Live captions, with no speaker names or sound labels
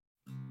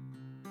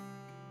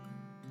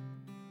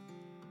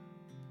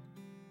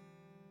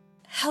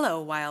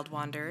Hello, Wild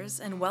Wanderers,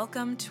 and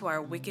welcome to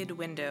our wicked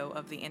window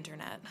of the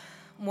internet.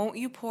 Won't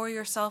you pour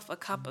yourself a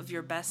cup of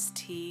your best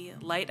tea,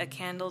 light a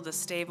candle to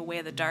stave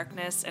away the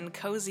darkness, and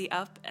cozy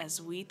up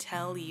as we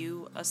tell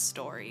you a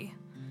story?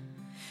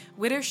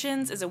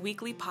 Widdershins is a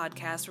weekly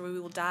podcast where we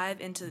will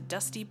dive into the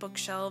dusty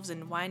bookshelves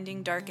and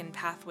winding, darkened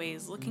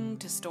pathways looking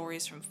to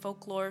stories from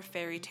folklore,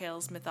 fairy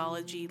tales,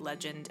 mythology,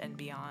 legend, and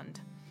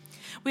beyond.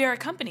 We are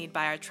accompanied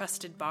by our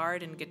trusted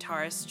bard and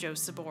guitarist Joe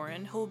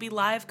Saborin, who will be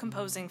live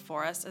composing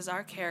for us as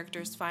our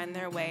characters find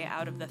their way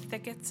out of the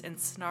thickets and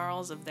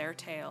snarls of their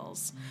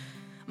tales.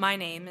 My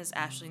name is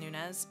Ashley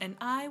Nunez, and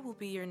I will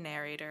be your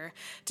narrator,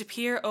 to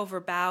peer over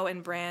bough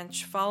and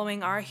branch,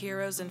 following our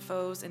heroes and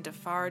foes into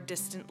far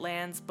distant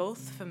lands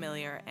both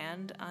familiar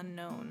and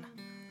unknown.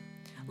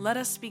 Let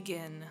us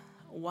begin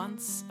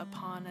once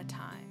upon a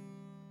time.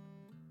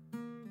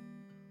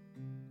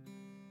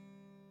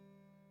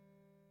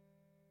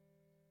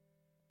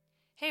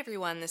 Hey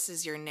everyone, this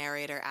is your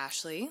narrator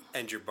Ashley.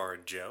 And your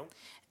bard Joe.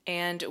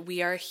 And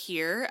we are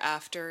here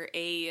after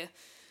a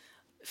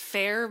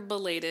fair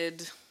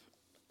belated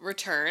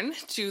return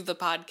to the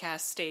podcast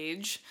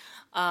stage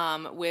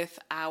with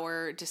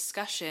our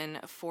discussion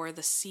for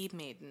The Sea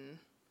Maiden.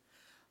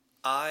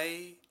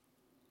 I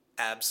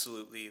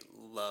absolutely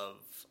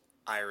love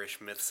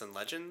Irish myths and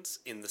legends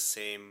in the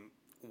same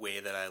way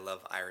that I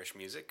love Irish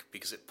music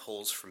because it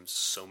pulls from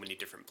so many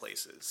different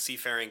places.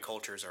 Seafaring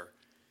cultures are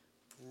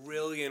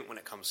brilliant when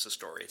it comes to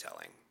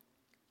storytelling.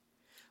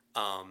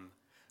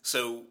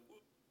 So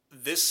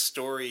this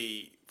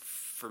story,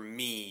 for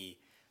me,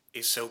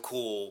 is so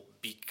cool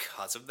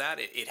because of that.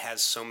 It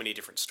has so many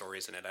different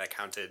stories in it. I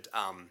counted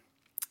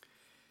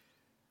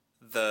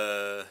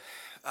the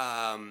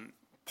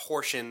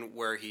portion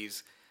where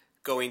he's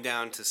going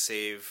down to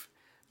save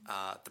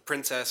the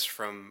princess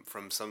from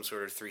some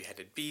sort of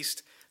three-headed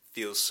beast.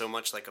 Feels so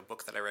much like a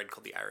book that I read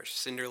called The Irish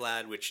Cinder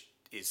Lad, which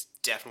is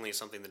definitely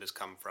something that has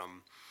come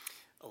from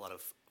a lot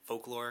of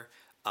folklore.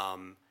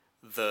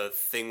 The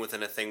thing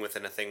within a thing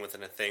within a thing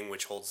within a thing,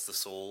 which holds the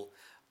soul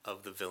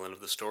of the villain of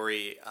the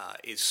story,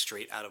 is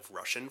straight out of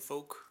Russian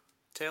folk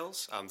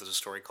tales. There's a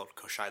story called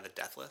Koshai the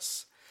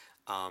Deathless.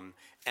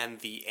 And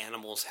the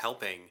animals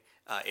helping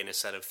in a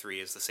set of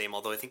three is the same,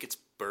 although I think it's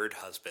bird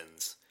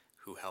husbands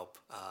who help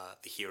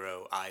the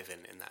hero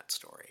Ivan in that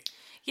story.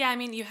 Yeah, I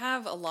mean, you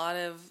have a lot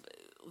of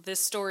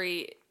this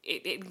story.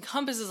 It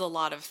encompasses a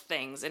lot of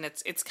things, and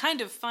it's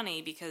kind of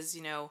funny because,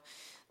 you know,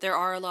 there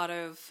are a lot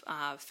of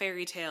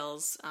fairy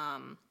tales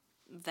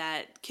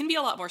that can be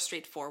a lot more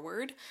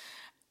straightforward,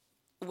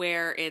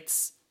 where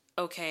it's,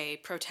 okay,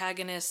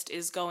 protagonist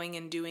is going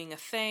and doing a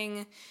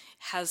thing,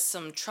 has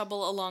some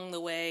trouble along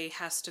the way,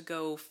 has to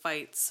go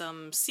fight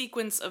some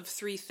sequence of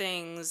three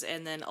things,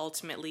 and then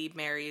ultimately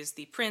marries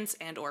the prince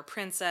and or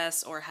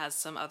princess, or has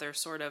some other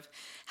sort of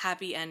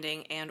happy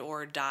ending and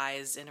or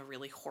dies in a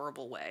really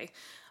horrible way.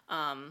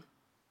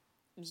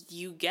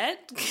 You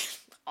get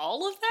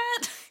all of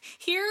that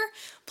here,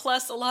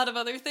 plus a lot of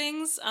other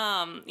things.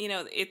 You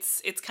know,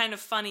 it's kind of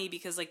funny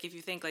because, like, if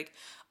you think, like,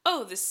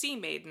 oh, the Sea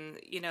Maiden,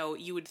 you know,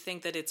 you would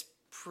think that it's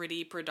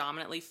pretty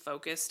predominantly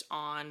focused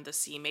on the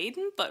Sea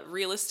Maiden, but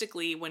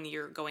realistically, when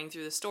you're going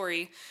through the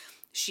story,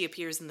 she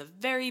appears in the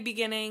very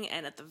beginning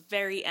and at the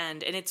very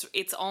end, and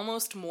it's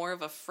almost more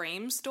of a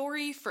frame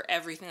story for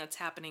everything that's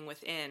happening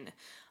within.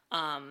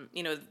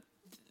 You know,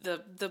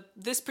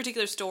 this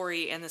particular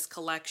story and this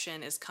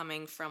collection is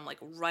coming from, like,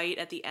 right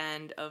at the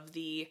end of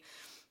the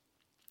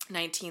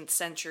 19th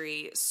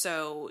century,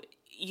 so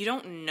you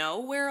don't know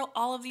where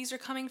all of these are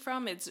coming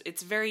from.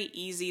 It's very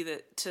easy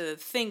to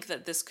think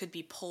that this could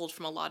be pulled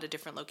from a lot of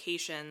different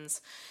locations,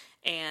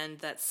 and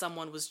that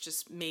someone was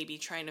just maybe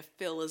trying to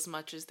fill as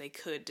much as they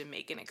could to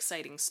make an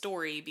exciting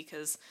story,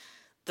 because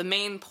the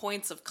main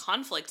points of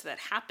conflict that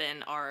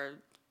happen are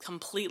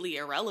completely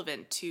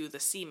irrelevant to the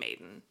Sea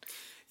Maiden.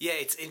 Yeah,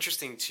 it's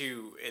interesting,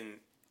 too, and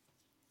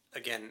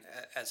again,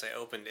 as I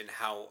opened, in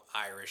how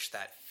Irish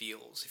that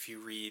feels. If you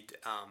read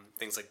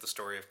things like the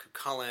story of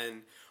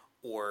Cuchulainn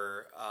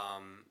or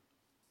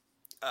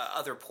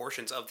other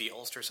portions of the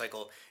Ulster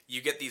cycle, you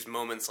get these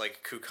moments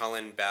like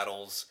Cuchulainn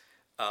battles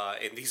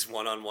in these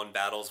one-on-one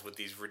battles with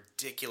these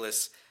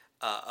ridiculous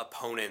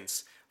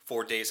opponents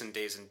for days and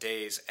days and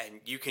days, and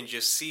you can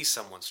just see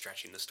someone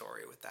stretching the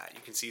story with that. You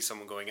can see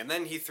someone going, and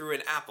then he threw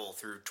an apple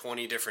through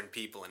 20 different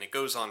people, and it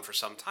goes on for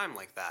some time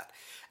like that.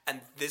 And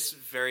this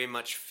very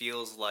much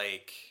feels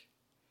like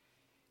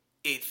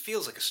a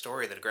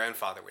story that a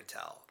grandfather would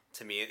tell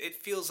to me. It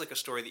feels like a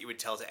story that you would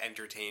tell to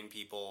entertain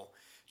people,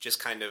 just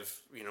kind of,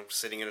 you know,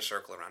 sitting in a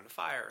circle around a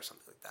fire or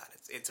something like that.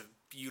 It's a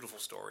beautiful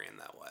story in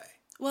that way.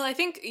 Well, I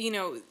think, you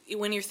know,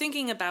 when you're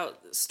thinking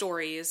about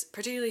stories,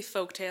 particularly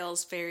folk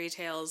tales, fairy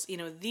tales, you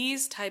know,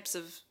 these types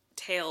of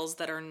tales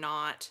that are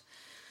not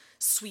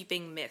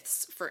sweeping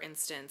myths, for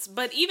instance,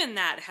 but even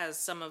that has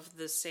some of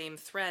the same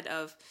thread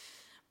of,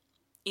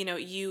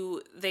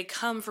 they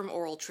come from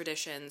oral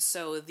tradition.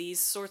 So these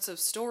sorts of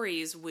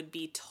stories would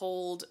be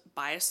told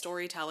by a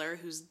storyteller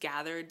who's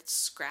gathered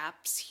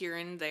scraps here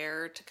and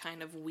there to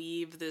kind of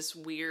weave this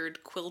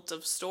weird quilt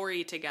of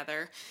story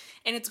together.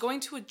 And it's going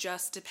to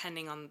adjust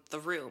depending on the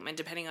room and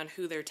depending on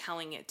who they're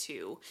telling it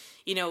to.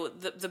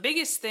 The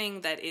biggest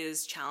thing that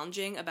is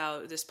challenging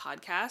about this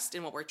podcast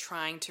and what we're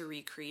trying to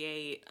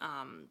recreate,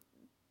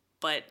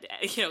 but,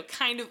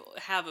 kind of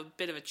have a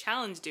bit of a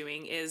challenge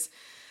doing is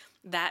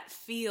that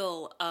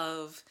feel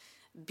of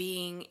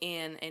being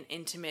in an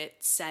intimate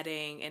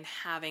setting and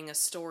having a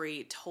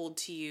story told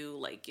to you,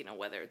 like,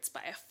 whether it's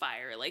by a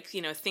fire, like,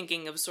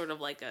 thinking of sort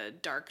of like a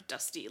dark,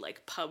 dusty,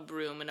 like, pub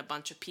room and a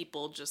bunch of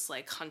people just,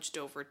 like, hunched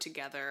over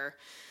together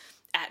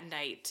at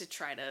night to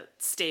try to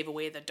stave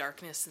away the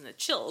darkness and the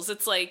chills.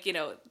 It's like,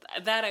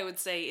 that I would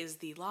say is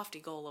the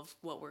lofty goal of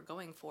what we're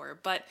going for.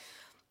 But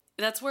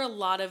that's where a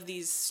lot of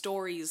these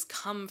stories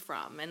come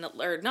from,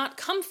 or not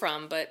come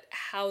from, but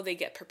how they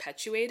get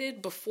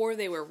perpetuated before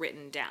they were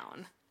written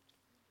down.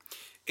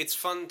 It's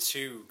fun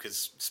too,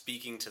 because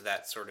speaking to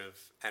that sort of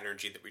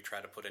energy that we try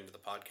to put into the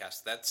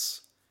podcast,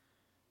 that's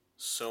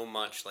so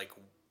much like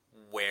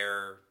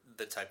where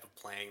the type of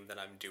playing that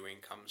I'm doing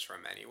comes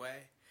from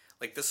anyway.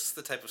 Like, this is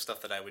the type of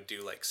stuff that I would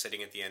do, like,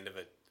 sitting at the end of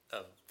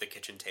the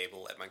kitchen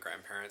table at my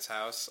grandparents'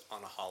 house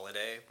on a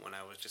holiday when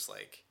I was just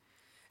like,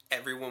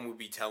 everyone would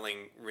be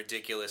telling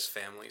ridiculous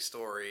family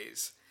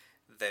stories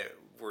that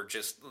were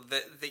just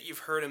that you've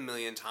heard a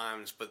million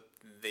times, but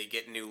they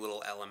get new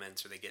little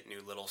elements or they get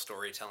new little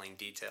storytelling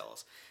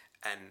details,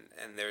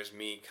 and there's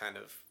me kind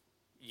of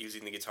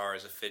using the guitar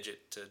as a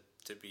fidget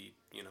to be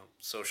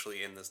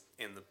socially in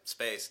the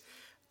space,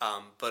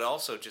 but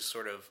also just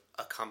sort of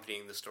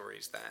accompanying the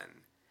stories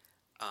then.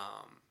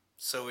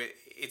 So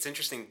it's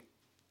interesting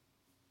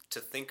to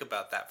think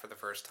about that for the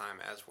first time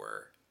as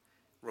we're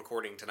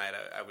recording tonight.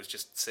 I was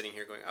just sitting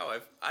here going, oh,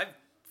 I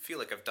feel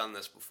like I've done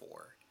this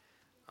before,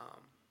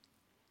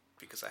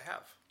 because I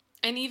have.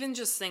 And even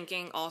just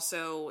thinking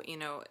also,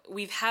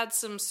 we've had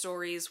some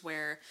stories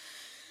where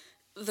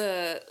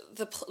the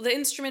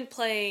instrument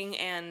playing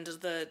and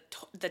the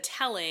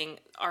telling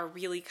are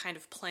really kind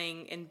of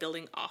playing and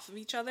building off of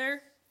each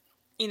other.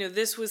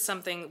 This was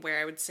something where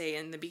I would say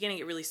in the beginning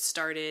it really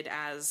started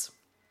as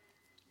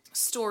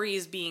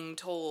stories being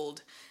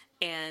told,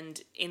 and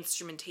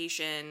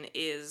instrumentation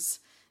is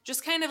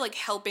just kind of like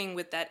helping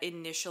with that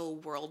initial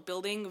world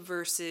building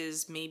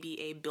versus maybe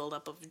a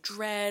buildup of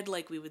dread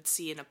like we would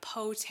see in a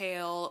Poe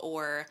tale,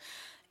 or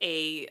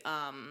a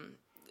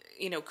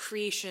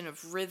creation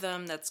of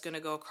rhythm that's going to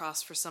go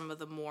across for some of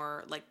the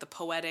more like the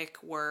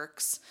poetic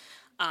works.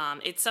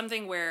 It's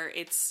something where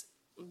it's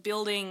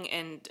building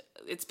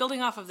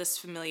off of this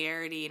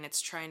familiarity, and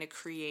it's trying to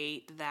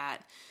create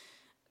that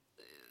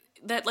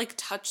like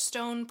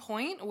touchstone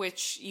point,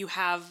 which you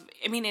have,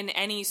 in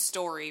any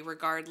story,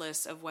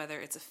 regardless of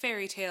whether it's a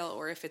fairy tale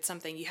or if it's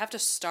something, you have to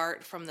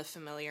start from the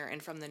familiar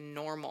and from the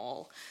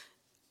normal.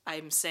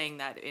 I'm saying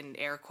that in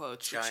air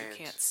quotes, which you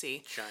can't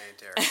see.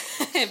 Giant air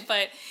quotes.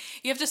 But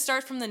you have to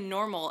start from the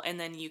normal, and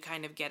then you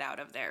kind of get out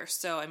of there.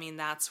 So,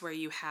 that's where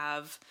you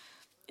have,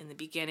 in the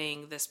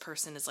beginning, this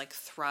person is like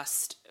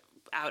thrust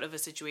out of a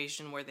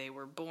situation where they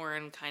were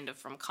born kind of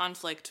from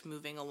conflict,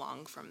 moving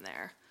along from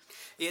there.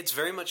 It's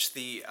very much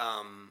the,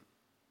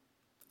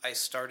 I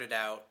started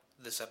out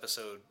this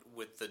episode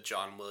with the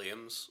John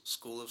Williams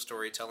School of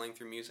Storytelling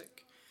through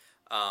music,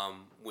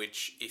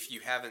 which, if you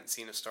haven't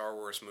seen a Star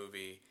Wars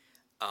movie,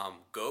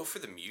 go for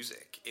the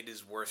music. It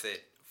is worth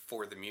it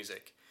for the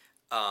music,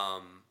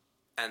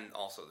 and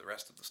also the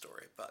rest of the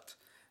story. But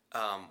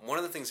one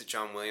of the things that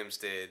John Williams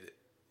did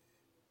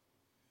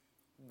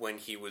when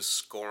he was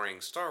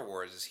scoring Star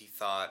Wars is he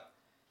thought,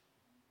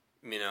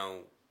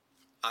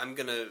 I'm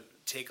going to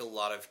take a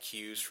lot of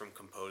cues from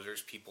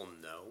composers people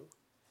know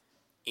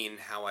in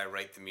how I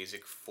write the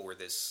music for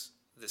this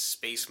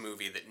space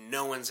movie that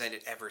no one's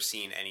ever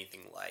seen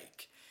anything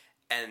like.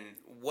 And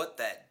what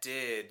that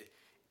did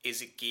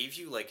is it gave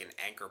you like an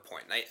anchor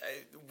point. And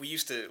we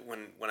used to,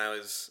 when I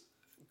was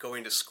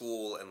going to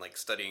school and like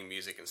studying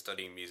music and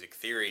studying music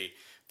theory,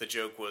 the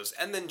joke was,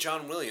 and then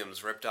John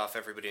Williams ripped off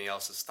everybody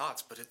else's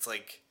thoughts. But it's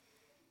like,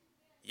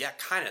 yeah,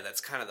 kind of.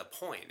 That's kind of the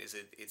point. Is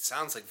it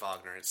sounds like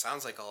Wagner. It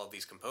sounds like all of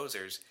these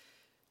composers,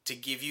 to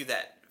give you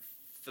that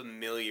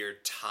familiar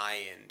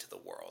tie-in to the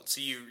world. So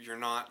you're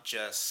not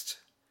just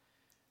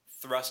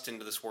thrust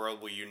into this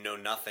world where you know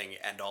nothing,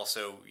 and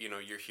also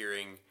you're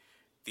hearing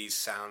these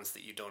sounds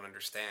that you don't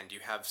understand.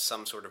 You have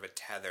some sort of a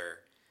tether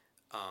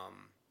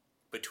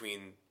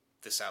between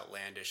this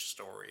outlandish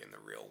story and the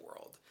real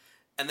world.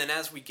 And then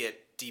as we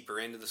get deeper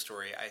into the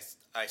story,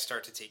 I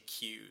start to take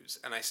cues,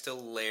 and I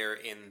still layer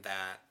in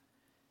that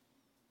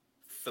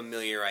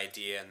familiar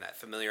idea and that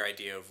familiar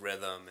idea of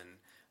rhythm, and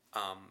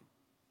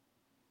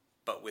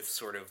but with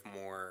sort of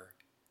more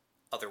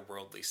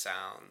otherworldly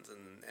sounds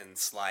and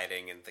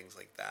sliding and things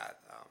like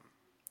that,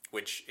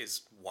 which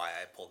is why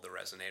I pulled the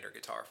Resonator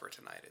guitar for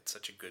tonight. It's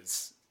such a good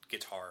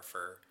guitar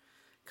for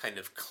kind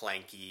of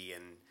clanky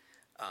and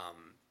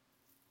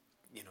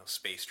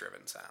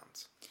space-driven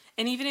sounds.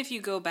 And even if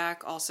you go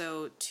back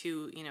also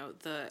to,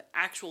 the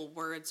actual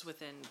words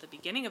within the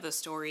beginning of the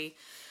story,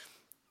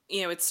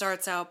 it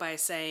starts out by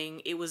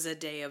saying it was a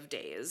day of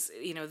days.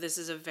 This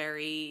is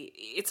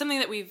it's something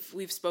that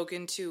we've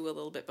spoken to a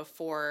little bit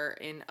before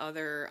in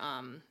other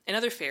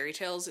fairy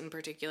tales in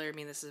particular. I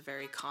mean, this is a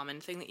very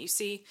common thing that you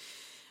see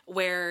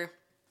where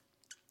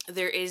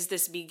there is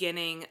this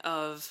beginning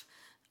of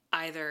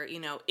either,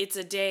 it's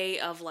a day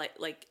of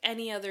like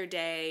any other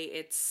day.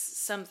 It's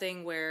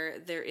something where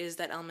there is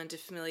that element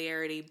of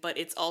familiarity, but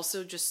it's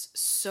also just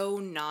so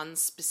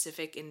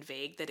non-specific and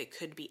vague that it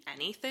could be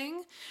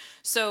anything.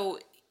 So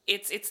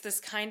it's this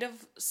kind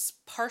of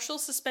partial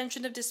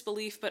suspension of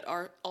disbelief, but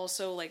are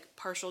also like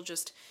partial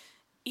just,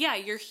 yeah,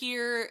 you're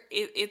here.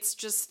 It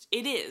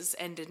is,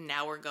 and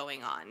now we're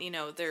going on.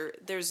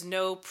 There's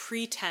no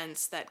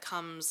pretense that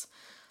comes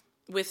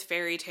with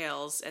fairy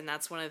tales, and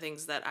that's one of the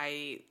things that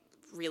I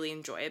really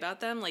enjoy about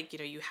them. Like,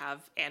 you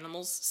have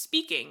animals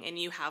speaking, and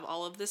you have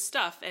all of this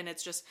stuff, and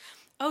it's just,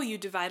 oh, you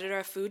divided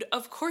our food,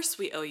 of course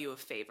we owe you a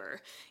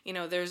favor.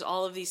 There's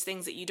all of these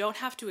things that you don't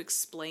have to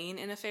explain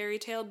in a fairy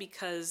tale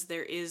because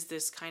there is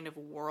this kind of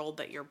world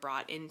that you're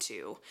brought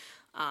into.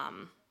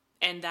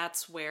 And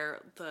that's where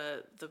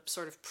the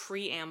sort of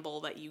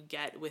preamble that you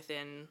get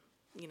within,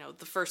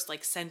 the first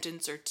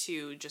sentence or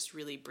two just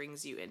really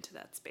brings you into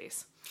that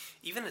space.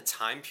 Even a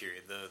time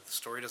period. The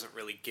story doesn't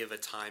really give a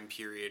time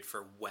period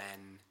for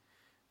when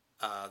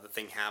the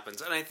thing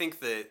happens. And I think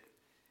that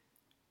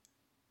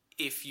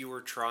if you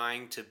were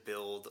trying to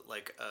build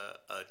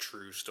a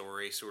true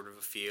story sort of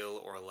a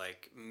feel, or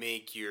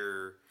make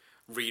your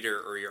reader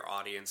or your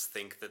audience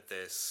think that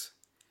this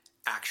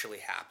actually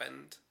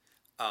happened,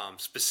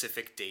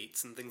 specific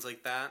dates and things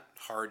like that,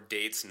 hard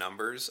dates,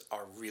 numbers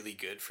are really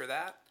good for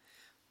that.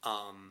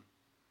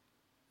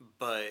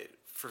 But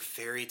for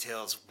fairy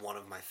tales, one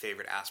of my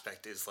favorite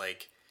aspects is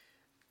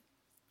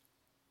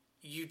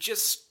you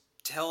just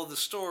tell the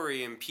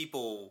story and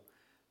people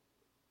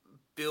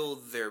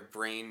build their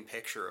brain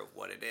picture of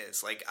what it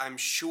is. I'm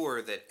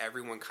sure that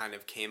everyone kind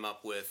of came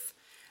up with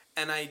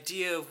an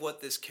idea of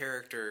what this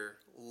character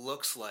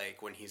looks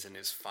like when he's in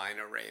his fine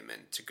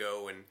arrayment to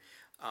go and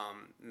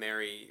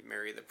marry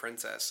the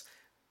princess.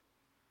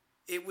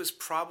 It was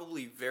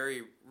probably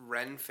very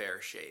Ren Fair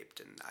shaped,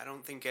 and I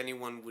don't think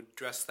anyone would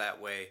dress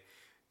that way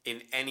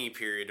in any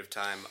period of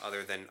time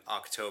other than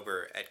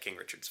October at King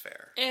Richard's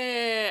Fair.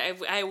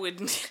 I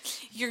wouldn't.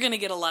 You're going to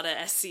get a lot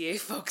of SCA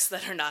folks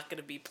that are not going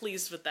to be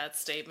pleased with that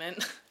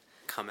statement.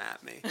 Come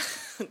at me.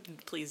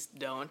 Please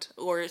don't.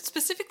 Or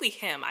specifically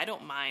him. I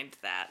don't mind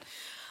that.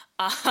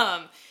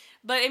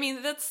 But I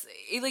mean, that's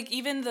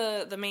even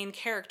the main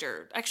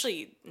character.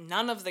 Actually,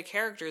 none of the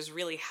characters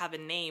really have a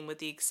name, with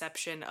the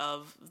exception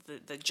of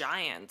the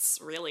giants.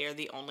 Really, are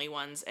the only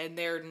ones, and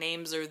their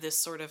names are this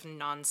sort of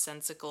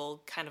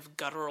nonsensical kind of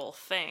guttural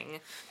thing.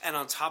 And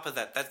on top of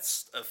that,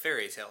 that's a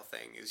fairy tale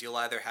thing. Is you'll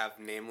either have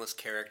nameless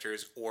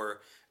characters,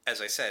 or,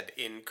 as I said,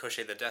 in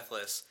Koschei the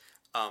Deathless,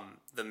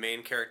 the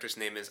main character's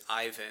name is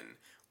Ivan,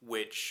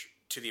 which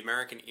to the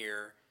American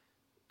ear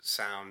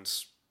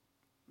sounds,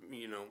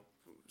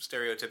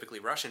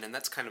 stereotypically Russian, and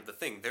that's kind of the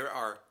thing. There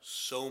are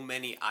so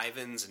many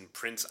Ivans and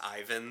Prince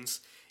Ivans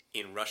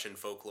in Russian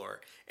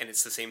folklore, and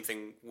it's the same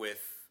thing with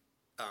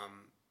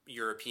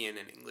European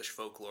and English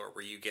folklore,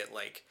 where you get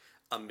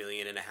 1.5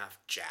 million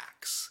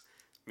Jacks.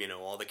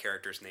 All the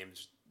characters'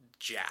 names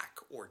Jack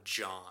or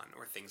John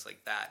or things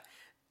like that.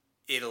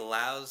 It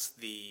allows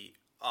the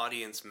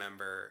audience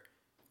member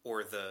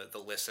or the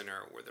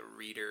listener or the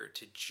reader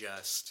to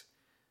just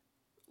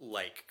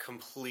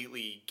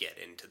completely get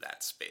into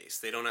that space.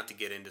 They don't have to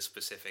get into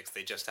specifics.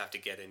 They just have to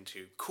get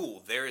into,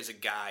 cool, there is a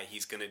guy,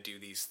 he's going to do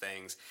these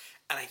things.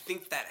 And I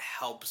think that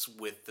helps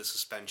with the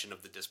suspension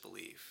of the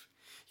disbelief.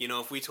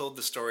 If we told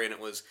the story and it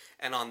was,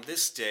 and on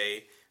this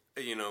day,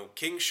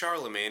 King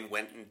Charlemagne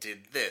went and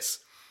did this.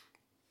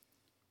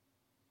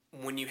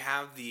 When you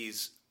have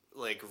these,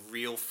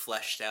 real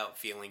fleshed out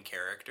feeling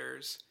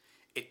characters,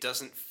 it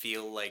doesn't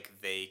feel like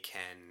they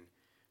can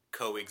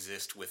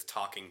coexist with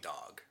talking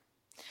dog.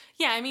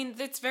 Yeah, I mean,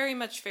 it's very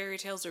much fairy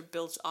tales are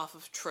built off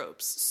of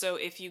tropes. So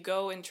if you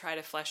go and try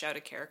to flesh out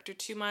a character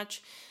too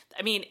much,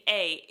 I mean,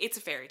 it's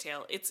a fairy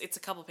tale. It's a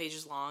couple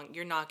pages long.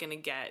 You're not going to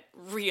get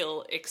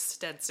real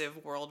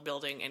extensive world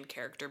building and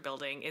character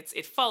building.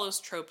 It follows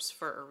tropes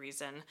for a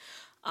reason.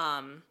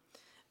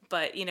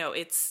 But,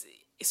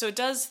 so it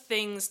does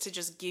things to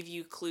just give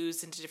you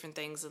clues into different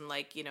things. And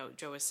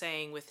Joe was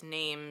saying, with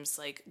names,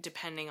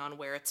 depending on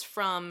where it's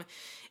from,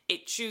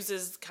 it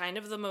chooses kind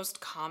of the most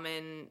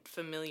common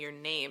familiar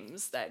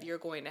names that you're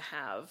going to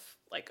have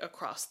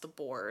across the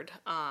board,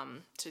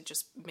 to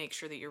just make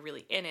sure that you're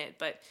really in it.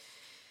 But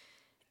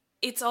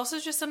it's also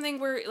just something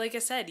where, like I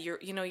said, you're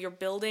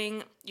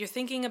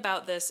thinking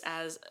about this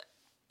as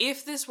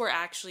if this were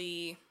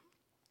actually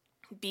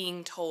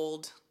being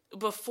told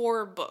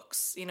before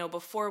books,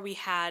 before we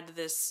had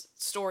this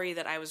story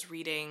that I was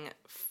reading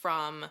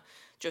from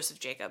Joseph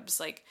Jacobs,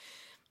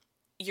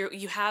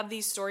 you have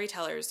these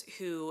storytellers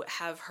who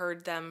have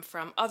heard them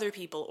from other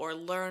people or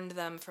learned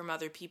them from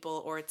other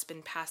people, or it's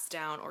been passed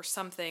down or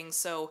something.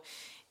 So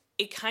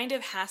it kind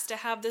of has to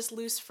have this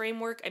loose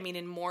framework. I mean,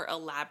 in more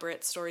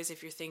elaborate stories,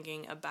 if you're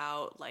thinking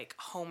about like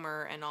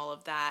Homer and all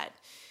of that,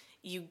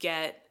 you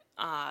get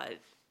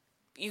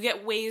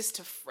ways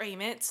to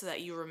frame it so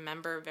that you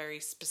remember very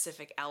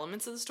specific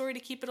elements of the story to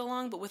keep it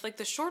along. But with like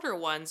the shorter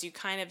ones, you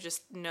kind of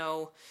just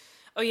know,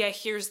 oh yeah,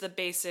 here's the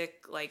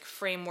basic like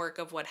framework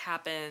of what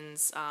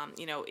happens.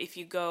 If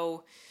you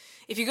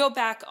go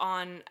back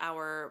on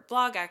our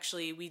blog,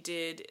 actually, we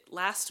did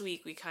last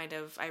week,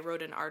 I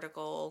wrote an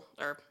article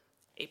or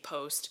a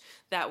post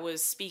that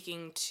was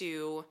speaking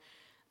to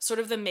sort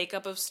of the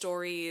makeup of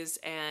stories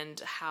and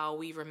how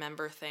we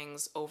remember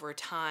things over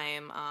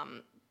time,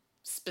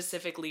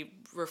 specifically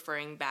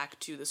referring back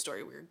to the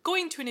story we were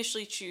going to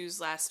initially choose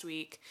last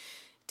week.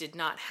 Did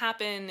not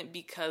happen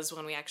because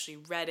when we actually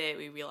read it,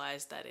 we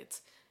realized that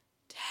it's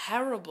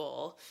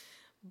terrible.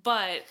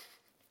 But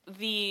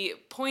the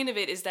point of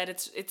it is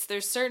that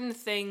there's certain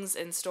things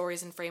in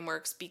stories and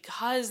frameworks,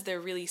 because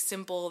they're really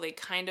simple, they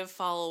kind of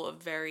follow a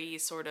very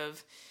sort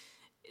of,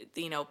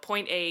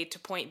 point A to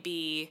point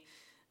B,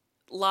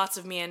 lots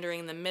of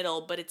meandering in the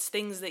middle, but it's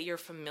things that you're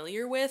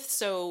familiar with.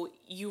 So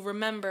you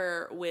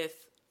remember with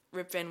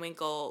Rip Van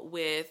Winkle,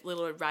 with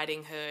Little Red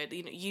Riding Hood,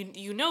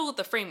 you know what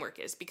the framework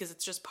is because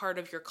it's just part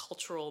of your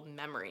cultural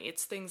memory.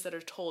 It's things that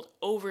are told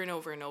over and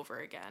over and over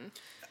again.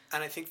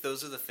 And I think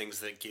those are the things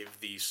that give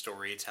the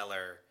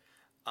storyteller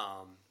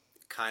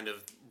kind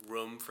of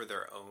room for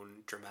their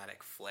own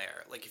dramatic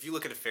flair. Like if you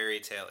look at a fairy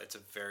tale, it's a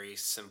very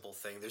simple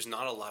thing. There's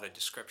not a lot of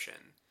description.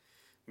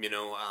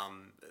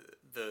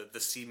 The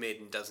Sea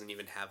Maiden doesn't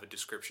even have a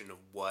description of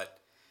what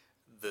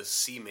the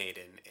Sea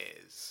Maiden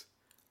is.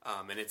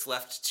 And it's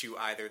left to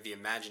either the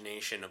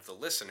imagination of the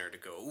listener to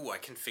go, ooh, I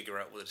can figure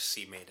out what a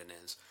Sea Maiden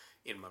is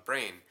in my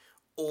brain.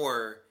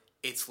 Or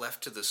it's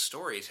left to the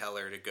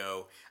storyteller to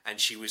go, and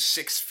she was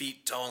 6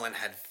 feet tall and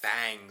had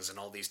fangs and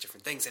all these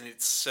different things. And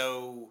it's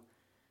so...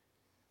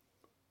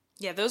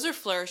 Yeah, those are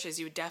flourishes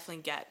you would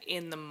definitely get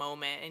in the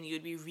moment, and you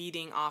would be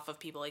reading off of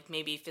people. Like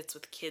maybe if it's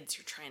with kids,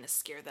 you're trying to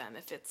scare them.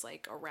 If it's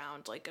like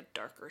around like a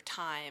darker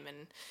time,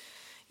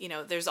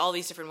 and there's all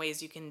these different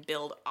ways you can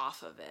build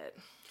off of it.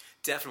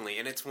 Definitely,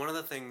 and it's one of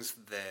the things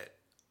that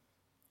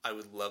I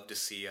would love to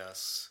see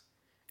us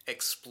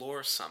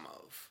explore some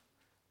of.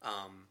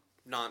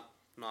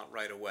 Not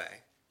right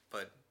away,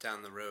 but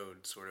down the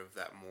road, sort of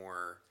that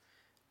more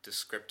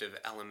descriptive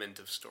element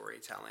of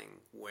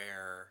storytelling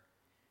where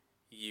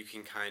you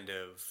can kind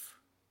of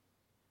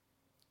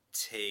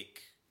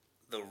take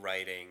the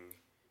writing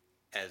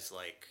as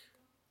like...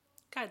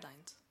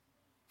 guidelines.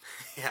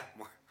 Yeah,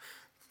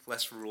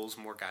 less rules,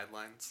 more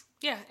guidelines.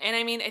 Yeah, and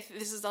I mean,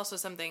 this is also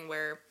something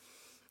where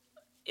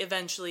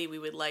eventually we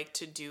would like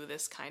to do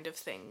this kind of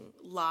thing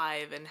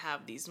live and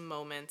have these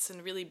moments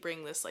and really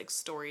bring this like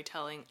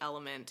storytelling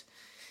element,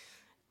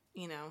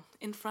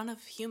 in front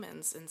of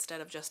humans instead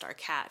of just our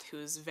cat,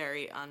 who's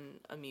very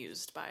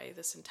unamused by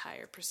this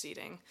entire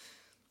proceeding.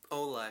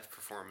 Oh, live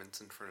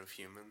performance in front of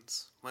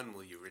humans. When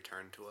will you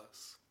return to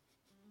us?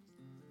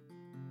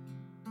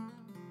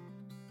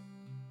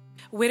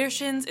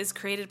 Widdershins is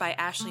created by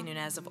Ashley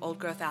Nunez of Old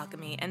Growth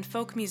Alchemy and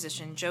folk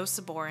musician Joe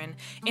Saborin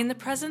in the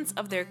presence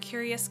of their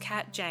curious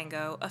cat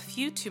Django, a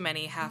few too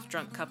many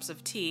half-drunk cups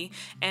of tea,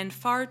 and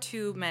far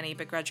too many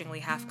begrudgingly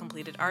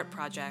half-completed art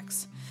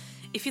projects.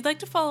 If you'd like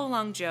to follow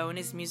along Joe and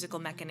his musical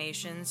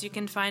machinations, you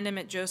can find him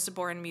at Joe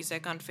Saborin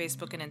Music on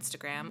Facebook and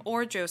Instagram,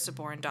 or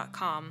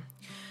joesaborin.com.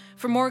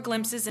 For more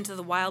glimpses into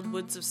the wild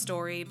woods of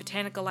story,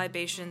 botanical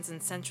libations,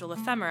 and sensual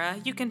ephemera,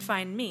 you can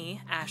find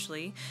me,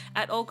 Ashley,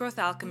 at Old Growth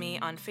Alchemy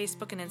on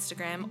Facebook and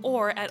Instagram,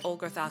 or at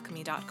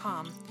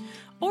oldgrowthalchemy.com.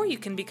 Or you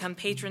can become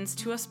patrons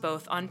to us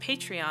both on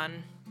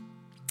Patreon.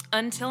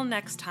 Until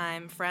next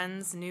time,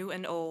 friends new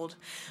and old,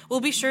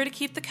 we'll be sure to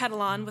keep the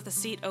kettle on with a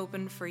seat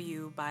open for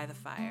you by the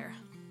fire.